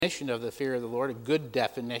definition of the fear of the Lord, a good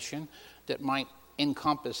definition that might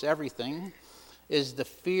encompass everything, is the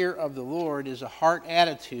fear of the Lord is a heart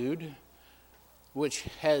attitude which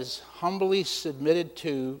has humbly submitted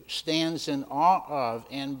to, stands in awe of,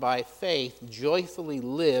 and by faith joyfully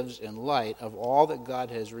lives in light of all that God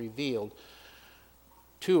has revealed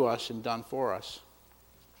to us and done for us.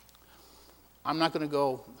 I'm not going to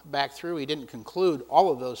go back through. He didn't conclude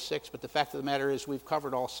all of those 6, but the fact of the matter is we've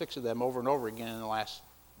covered all 6 of them over and over again in the last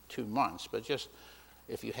 2 months. But just,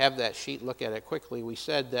 if you have that sheet, look at it quickly. We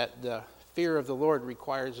said that the fear of the Lord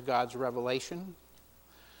requires God's revelation.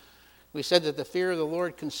 We said that the fear of the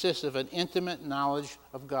Lord consists of an intimate knowledge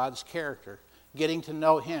of God's character, getting to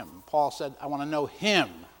know Him. Paul said, I want to know Him,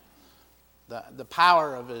 the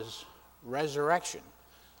power of His resurrection.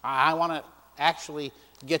 I want to actually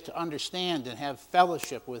get to understand and have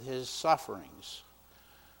fellowship with His sufferings,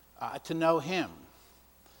 to know Him.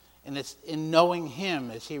 And it's in knowing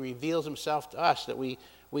Him as He reveals Himself to us that we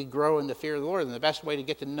grow in the fear of the Lord. And the best way to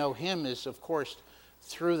get to know Him is, of course,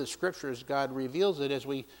 through the Scriptures. God reveals it as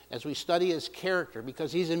we study His character,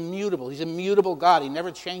 because He's immutable. He's a mutable God. He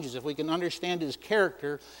never changes. If we can understand His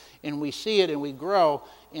character and we see it and we grow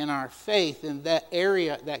in our faith in that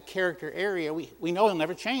area, that character area, we know He'll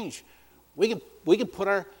never change. We can put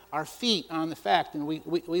our feet on the fact, and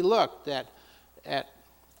we looked at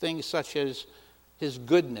things such as His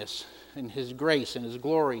goodness and His grace and His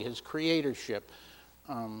glory, His creatorship,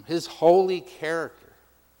 His holy character.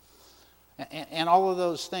 And all of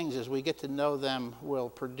those things, as we get to know them, will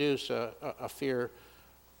produce a fear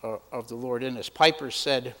of the Lord in us. Piper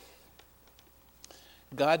said,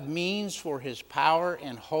 God means for His power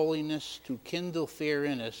and holiness to kindle fear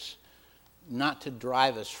in us, not to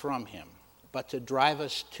drive us from Him, but to drive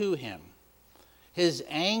us to Him. His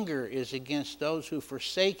anger is against those who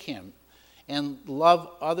forsake Him and love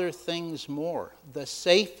other things more. The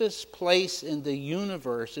safest place in the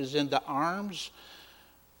universe is in the arms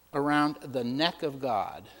around the neck of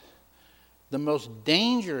God. The most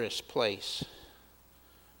dangerous place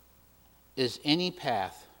is any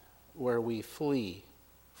path where we flee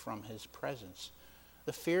from His presence.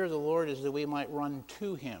 The fear of the Lord is that we might run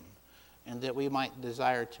to Him and that we might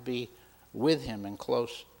desire to be with Him and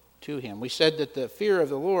close to Him. We said that the fear of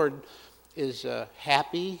the Lord is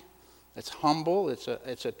happy, it's humble, it's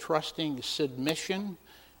a trusting submission,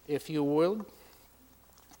 if you will.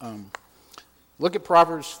 Look at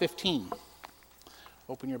Proverbs 15.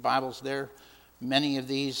 Open your Bibles there. Many of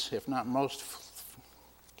these, if not most,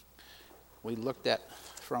 we looked at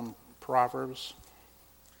from Proverbs.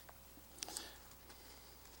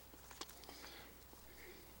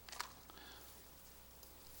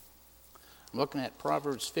 I'm looking at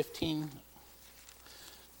Proverbs 15.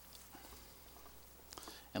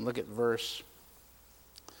 And look at verse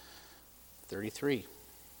 33.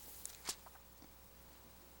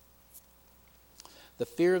 The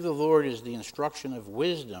fear of the Lord is the instruction of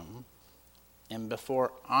wisdom, and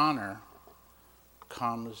before honor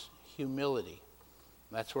comes humility.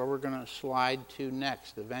 That's where we're going to slide to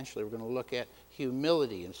next. Eventually, we're going to look at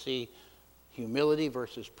humility and see humility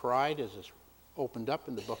versus pride as it's opened up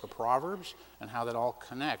in the book of Proverbs, and how that all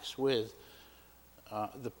connects with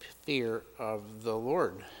the fear of the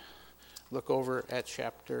Lord. Look over at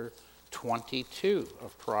chapter 22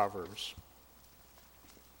 of Proverbs.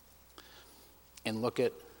 And look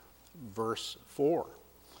at verse 4.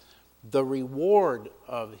 The reward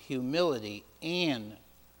of humility and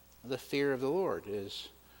the fear of the Lord is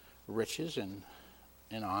riches and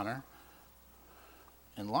honor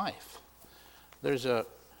and life. There's a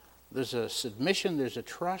submission, there's a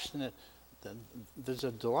trust, and there's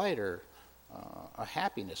a delight or a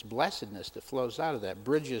happiness, blessedness that flows out of that.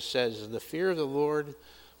 Bridges says, the fear of the Lord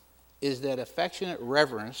is that affectionate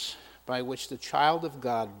reverence by which the child of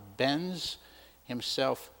God bends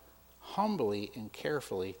himself humbly and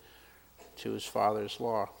carefully to his Father's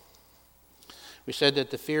law. We said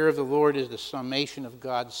that the fear of the Lord is the summation of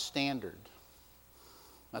God's standard.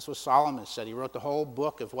 That's what Solomon said. He wrote the whole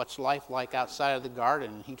book of what's life like outside of the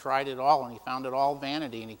garden, and he tried it all, and he found it all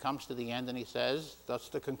vanity, and he comes to the end and he says, that's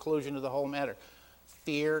the conclusion of the whole matter.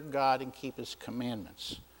 Fear God and keep His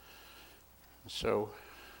commandments. So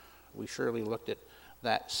we surely looked at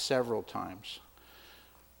that several times.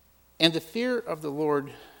 And the fear of the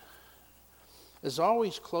Lord is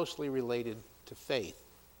always closely related to faith.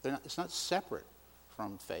 It's not separate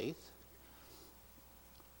from faith.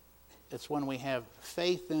 It's when we have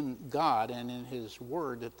faith in God and in His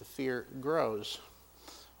Word that the fear grows.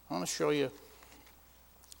 I want to show you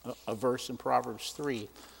a verse in Proverbs 3,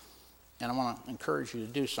 and I want to encourage you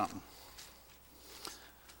to do something.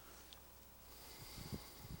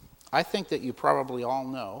 I think that you probably all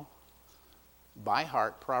know by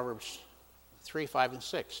heart Proverbs 3, 5, and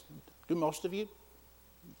 6. Do most of you?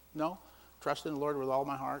 No? Trust in the Lord with all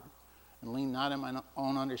my heart and lean not on my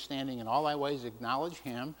own understanding. In all thy ways acknowledge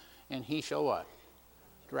him, and he shall what?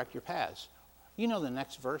 Direct your paths. You know the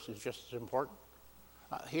next verse is just as important.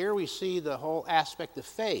 Here we see the whole aspect of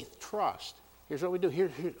faith, trust. Here's what we do.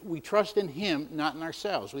 Here, we trust in him, not in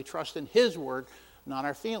ourselves. We trust in his word, not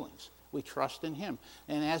our feelings. We trust in him.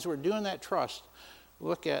 And as we're doing that trust,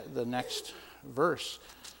 look at the next verse,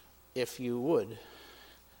 if you would.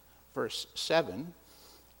 Verse 7,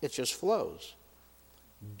 it just flows.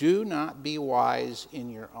 Do not be wise in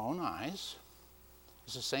your own eyes.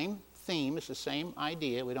 It's the same theme. It's the same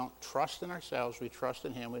idea. We don't trust in ourselves. We trust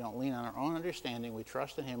in him. We don't lean on our own understanding. We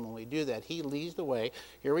trust in him. When we do that, he leads the way.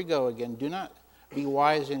 Here we go again. Do not be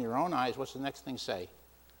wise in your own eyes. What's the next thing say?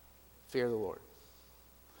 Fear the Lord.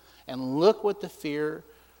 And look what the fear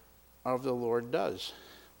of the Lord does.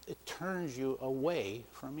 It turns you away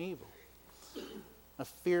from evil. The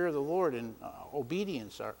fear of the Lord and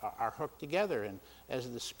obedience are hooked together. And as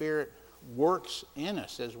the Spirit works in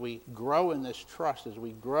us, as we grow in this trust, as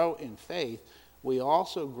we grow in faith, we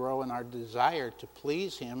also grow in our desire to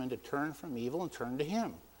please him and to turn from evil and turn to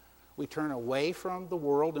him. We turn away from the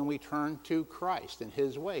world and we turn to Christ and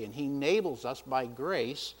his way. And he enables us by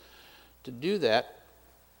grace to do that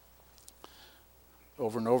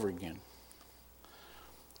over and over again.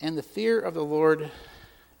 And the fear of the Lord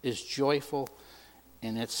is joyful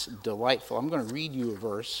and it's delightful. I'm going to read you a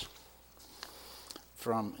verse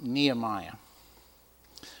from Nehemiah.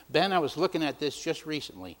 Ben, I was looking at this just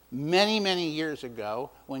recently. Many, many years ago,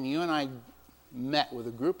 when you and I met with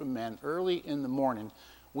a group of men early in the morning,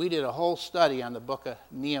 we did a whole study on the book of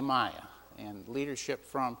Nehemiah and leadership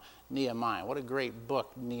from Nehemiah. What a great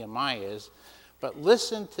book Nehemiah is. But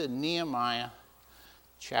listen to Nehemiah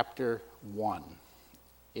chapter 1,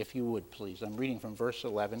 if you would, please. I'm reading from verse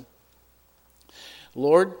 11.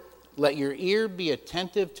 Lord, let your ear be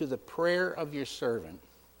attentive to the prayer of your servant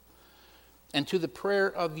and to the prayer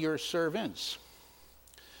of your servants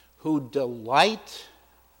who delight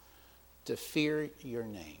to fear your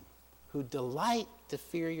name. Who delight to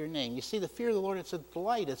fear your name. You see, the fear of the Lord, it's a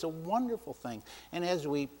delight. It's a wonderful thing. And as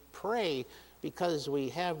we pray, because we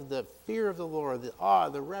have the fear of the Lord, the awe,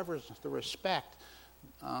 the reverence, the respect,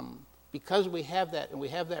 because we have that and we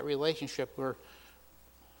have that relationship, we're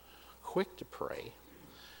quick to pray.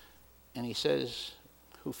 And he says,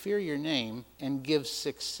 who fear your name and give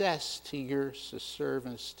success to your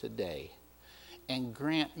servants today and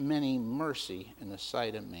grant many mercy in the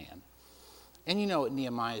sight of man. And you know what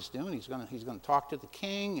Nehemiah is doing. He's going to talk to the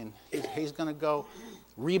king and he's going to go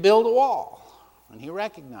rebuild a wall. And he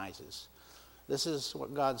recognizes this is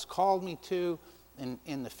what God's called me to. And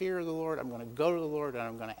in the fear of the Lord, I'm going to go to the Lord and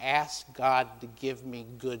I'm going to ask God to give me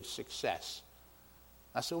good success.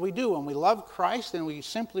 That's what we do when we love Christ and we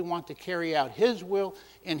simply want to carry out his will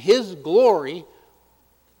and his glory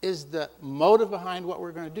is the motive behind what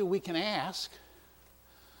we're going to do. We can ask.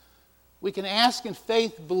 We can ask in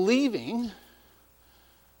faith, believing,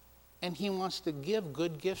 and he wants to give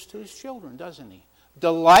good gifts to his children, doesn't he?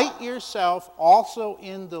 Delight yourself also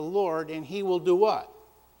in the Lord, and he will do what?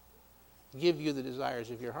 Give you the desires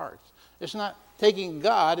of your hearts. It's not taking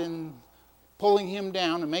God and pulling him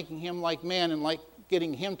down and making him like man and like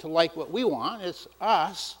getting him to like what we want. It's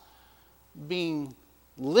us being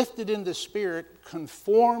lifted in the Spirit,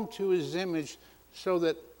 conformed to his image so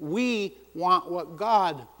that we want what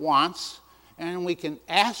God wants and we can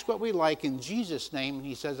ask what we like in Jesus' name and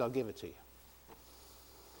he says, I'll give it to you.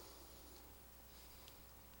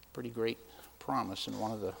 Pretty great promise and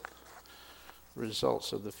one of the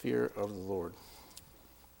results of the fear of the Lord.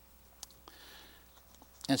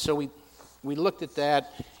 And so we looked at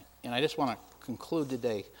that, and I just want to conclude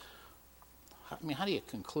today. I mean, how do you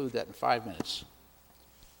conclude that in 5 minutes?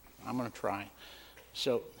 I'm going to try.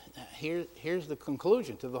 So here's the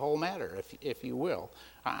conclusion to the whole matter, if you will.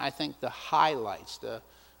 I think the highlights, the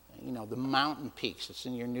mountain peaks that's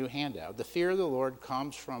in your new handout. The fear of the Lord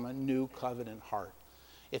comes from a new covenant heart.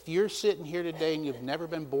 If you're sitting here today and you've never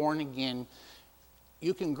been born again,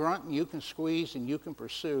 you can grunt and you can squeeze and you can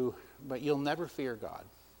pursue, but you'll never fear God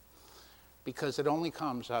because it only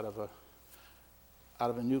comes out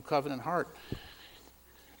of a new covenant heart. It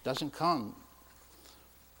doesn't come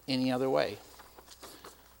any other way.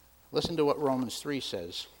 Listen to what Romans 3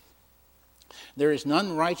 says. There is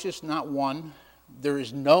none righteous, not one. There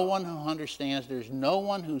is no one who understands. There is no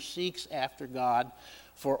one who seeks after God.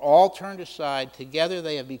 For all turned aside, together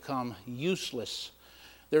they have become useless.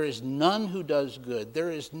 There is none who does good.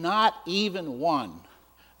 There is not even one.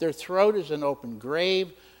 Their throat is an open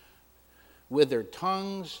grave. With their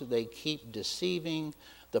tongues they keep deceiving.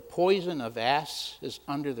 The poison of asps is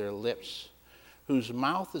under their lips, whose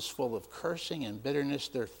mouth is full of cursing and bitterness.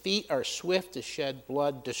 Their feet are swift to shed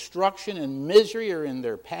blood. Destruction and misery are in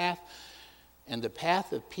their path, and the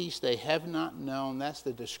path of peace they have not known. That's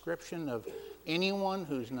the description of anyone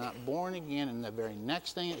who's not born again. And the very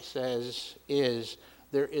next thing it says is,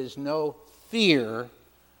 there is no fear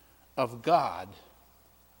of God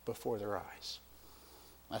before their eyes.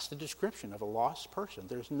 That's the description of a lost person.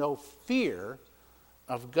 There's no fear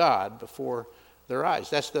of God before their eyes.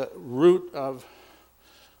 That's the root of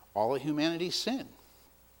all of humanity's sin.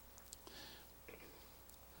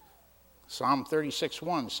 Psalm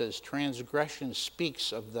 36:1 says, transgression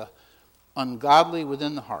speaks of the ungodly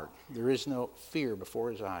within the heart. There is no fear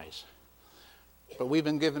before his eyes. But we've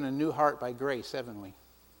been given a new heart by grace, haven't we?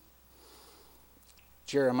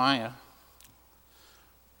 Jeremiah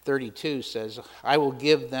 32 says, I will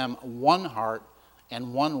give them one heart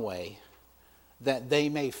and one way, that they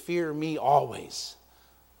may fear me always.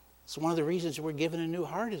 So one of the reasons we're given a new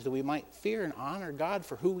heart is that we might fear and honor God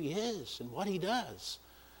for who he is and what he does.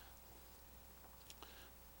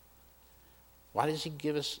 Why does he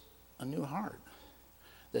give us a new heart?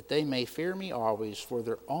 That they may fear me always, for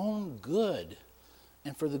their own good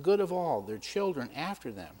and for the good of all, their children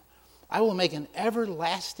after them. I will make an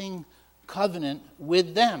everlasting covenant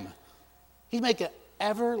with them. He make an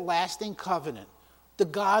everlasting covenant. The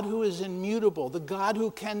God who is immutable, the God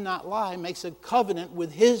who cannot lie, makes a covenant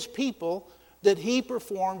with his people that he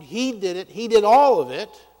performed. He did it. He did all of it.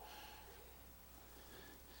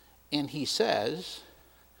 And he says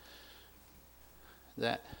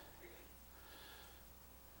that,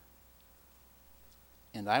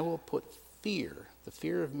 and I will put fear, the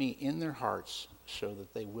fear of me, in their hearts so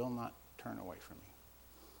that they will not turn away from me.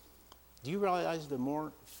 Do you realize the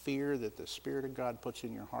more fear that the Spirit of God puts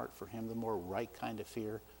in your heart for him, the more right kind of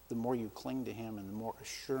fear, the more you cling to him and the more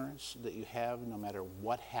assurance that you have no matter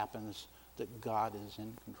what happens that God is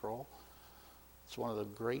in control? It's one of the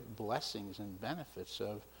great blessings and benefits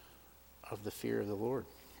of the fear of the Lord.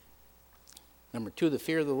 Number 2, the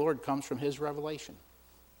fear of the Lord comes from his revelation.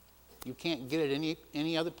 You can't get it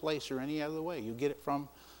any other place or any other way. You get it from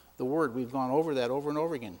the Word. We've gone over that over and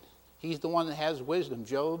over again. He's the one that has wisdom.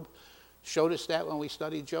 Job showed us that when we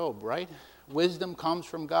studied Job, right? Wisdom comes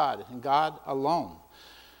from God and God alone.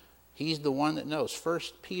 He's the one that knows. 1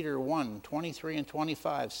 Peter 1:23 and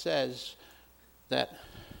 25 says that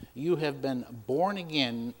you have been born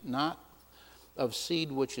again, not of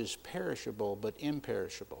seed which is perishable, but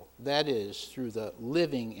imperishable. That is, through the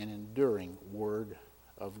living and enduring Word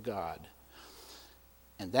of God.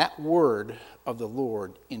 And that word of the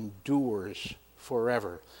Lord endures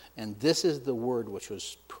forever. And this is the word which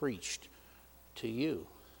was preached to you.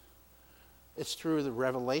 It's through the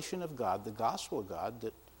revelation of God, the gospel of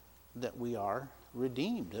God, that we are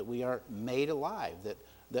redeemed, that we are made alive,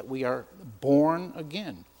 that we are born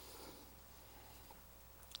again.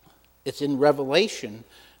 It's in revelation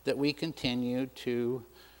that we continue to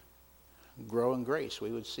grow in grace.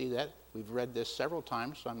 We would see that. We've read this several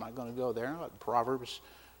times, so I'm not going to go there. But Proverbs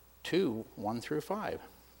 2:1-5.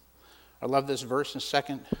 I love this verse in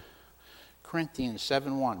 2 Corinthians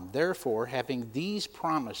 7:1. Therefore, having these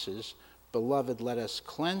promises, beloved, let us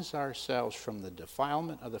cleanse ourselves from the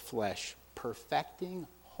defilement of the flesh, perfecting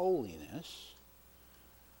holiness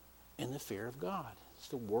in the fear of God. It's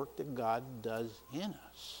the work that God does in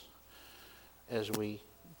us as we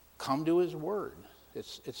come to his word.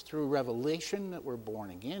 It's through revelation that we're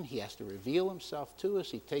born again. He has to reveal himself to us.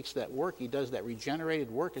 He takes that work. He does that regenerated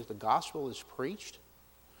work as the gospel is preached.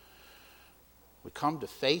 We come to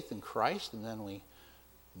faith in Christ, and then we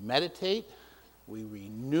meditate. We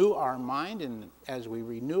renew our mind, and as we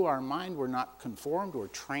renew our mind, we're not conformed, we're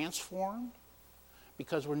transformed,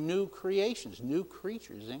 because we're new creations, new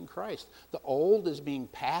creatures in Christ. The old is being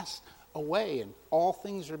passed away, and all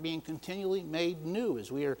things are being continually made new as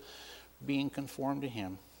we are being conformed to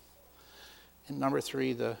him. And number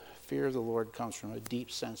 3, the fear of the Lord comes from a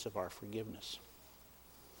deep sense of our forgiveness.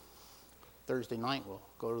 Thursday night we'll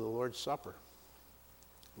go to the Lord's Supper,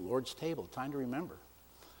 the Lord's table, time to remember.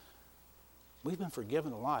 We've been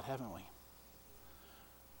forgiven a lot, haven't we?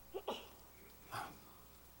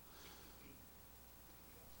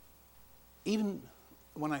 Even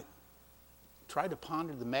when I try to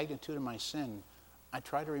ponder the magnitude of my sin, I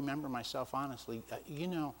try to remember myself honestly.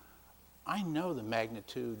 I know the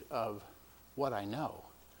magnitude of what I know.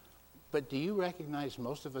 But do you recognize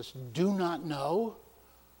most of us do not know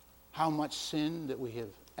how much sin that we have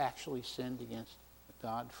actually sinned against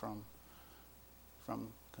God from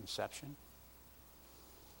conception?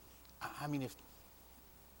 I mean,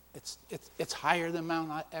 It's higher than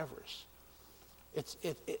Mount Everest.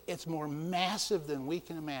 It's more massive than we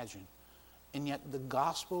can imagine. And yet the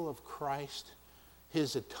gospel of Christ,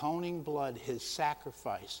 his atoning blood, his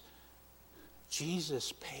sacrifice,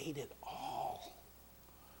 Jesus paid it all.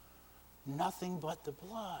 Nothing but the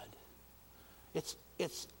blood.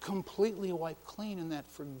 It's completely wiped clean in that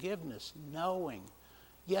forgiveness, knowing,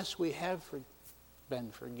 yes, we have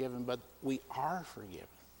been forgiven, but we are forgiven.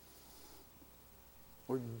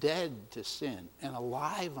 We're dead to sin and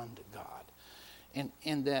alive unto God.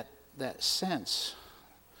 And that sense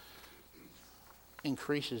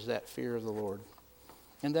increases that fear of the Lord.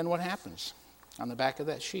 And then what happens on the back of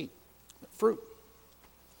that sheet? Fruit.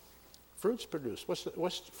 Fruit's produced. What's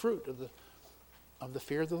the fruit of the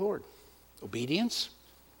fear of the Lord? Obedience.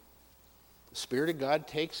 The Spirit of God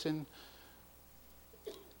takes and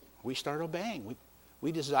we start obeying.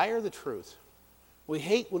 We desire the truth. We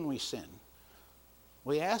hate when we sin.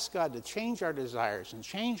 We ask God to change our desires and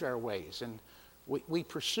change our ways. And we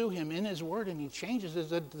pursue him in his word, and he changes his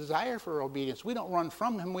desire for obedience. We don't run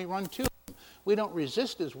from him, we run to him. We don't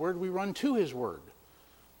resist his word, we run to his word.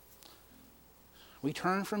 We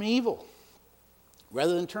turn from evil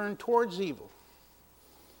rather than turn towards evil.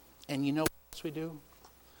 And you know what else we do?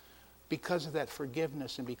 Because of that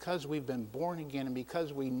forgiveness, and because we've been born again, and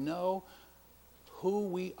because we know who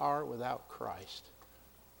we are without Christ.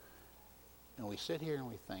 And we sit here and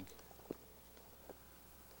we think,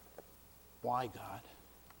 why, God?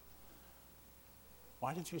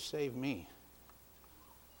 Why did you save me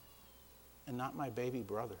and not my baby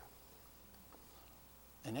brother?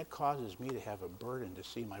 And it causes me to have a burden to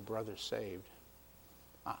see my brother saved.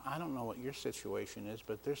 I don't know what your situation is,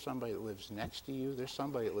 but there's somebody that lives next to you. There's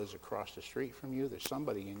somebody that lives across the street from you. There's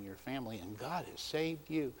somebody in your family, and God has saved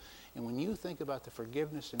you. And when you think about the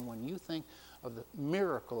forgiveness and when you think of the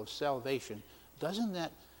miracle of salvation, doesn't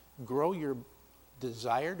that grow your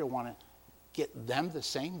desire to want to get them the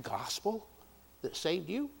same gospel that saved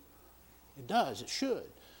you? It does. It should.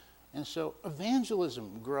 And so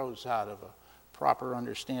evangelism grows out of a proper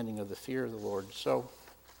understanding of the fear of the Lord. So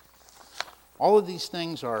all of these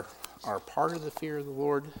things are part of the fear of the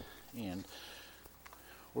Lord, and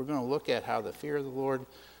we're going to look at how the fear of the Lord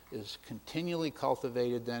is continually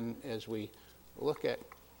cultivated then as we look at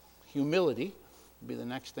humility. Will be the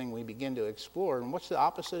next thing we begin to explore. And what's the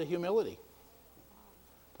opposite of humility?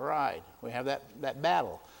 Pride. We have that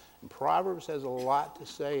battle. And Proverbs has a lot to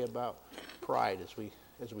say about pride as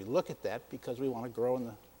we look at that, because we want to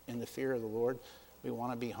grow in the fear of the Lord. We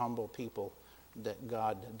want to be humble people that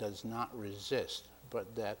God does not resist,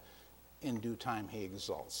 but that in due time he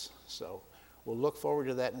exalts. So we'll look forward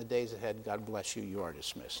to that in the days ahead. God bless you. You are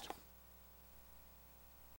dismissed.